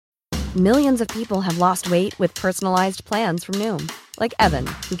Millions of people have lost weight with personalized plans from Noom. Like Evan,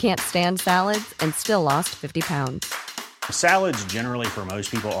 who can't stand salads and still lost 50 pounds. Salads generally for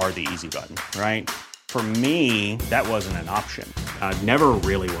most people are the easy button, right? For me, that wasn't an option. I never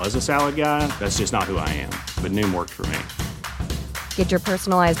really was a salad guy. That's just not who I am. But Noom worked for me. Get your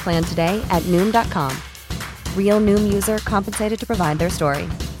personalized plan today at Noom.com. Real Noom user compensated to provide their story.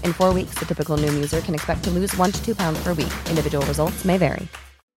 In 4 weeks, the typical Noom user can expect to lose 1 to 2 pounds per week. Individual results may vary.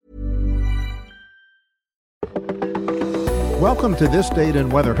 Welcome to This Date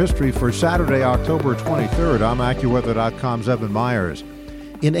in Weather History for Saturday, October 23rd. I'm AccuWeather.com's Evan Myers.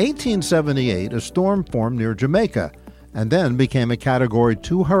 In 1878, a storm formed near Jamaica and then became a Category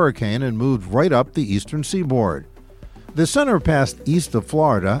 2 hurricane and moved right up the eastern seaboard. The center passed east of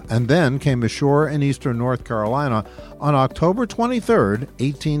Florida and then came ashore in eastern North Carolina on October 23rd,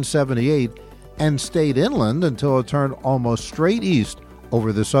 1878, and stayed inland until it turned almost straight east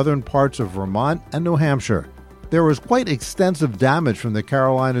over the southern parts of Vermont and New Hampshire. There was quite extensive damage from the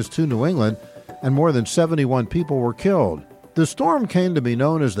Carolinas to New England, and more than 71 people were killed. The storm came to be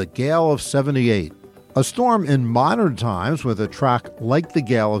known as the Gale of 78. A storm in modern times with a track like the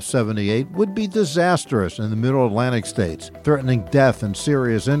Gale of 78 would be disastrous in the middle Atlantic states, threatening death and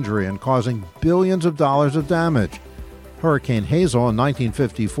serious injury and causing billions of dollars of damage. Hurricane Hazel in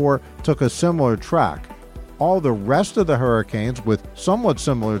 1954 took a similar track. All the rest of the hurricanes with somewhat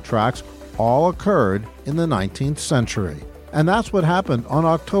similar tracks all occurred in the 19th century. And that's what happened on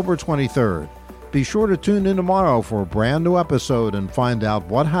October 23rd. Be sure to tune in tomorrow for a brand new episode and find out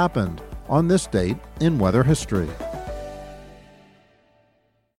what happened on this date in weather history.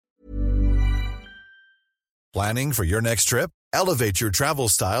 Planning for your next trip? Elevate your travel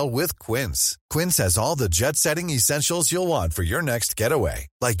style with Quince. Quince has all the jet-setting essentials you'll want for your next getaway,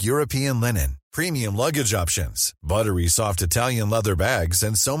 like European linen, premium luggage options, buttery soft Italian leather bags,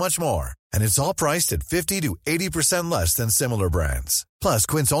 and so much more. And it's all priced at 50 to 80% less than similar brands. Plus,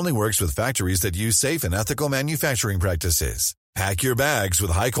 Quince only works with factories that use safe and ethical manufacturing practices. Pack your bags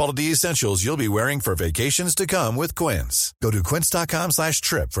with high-quality essentials you'll be wearing for vacations to come with Quince. Go to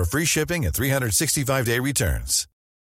quince.com/trip for free shipping and 365-day returns.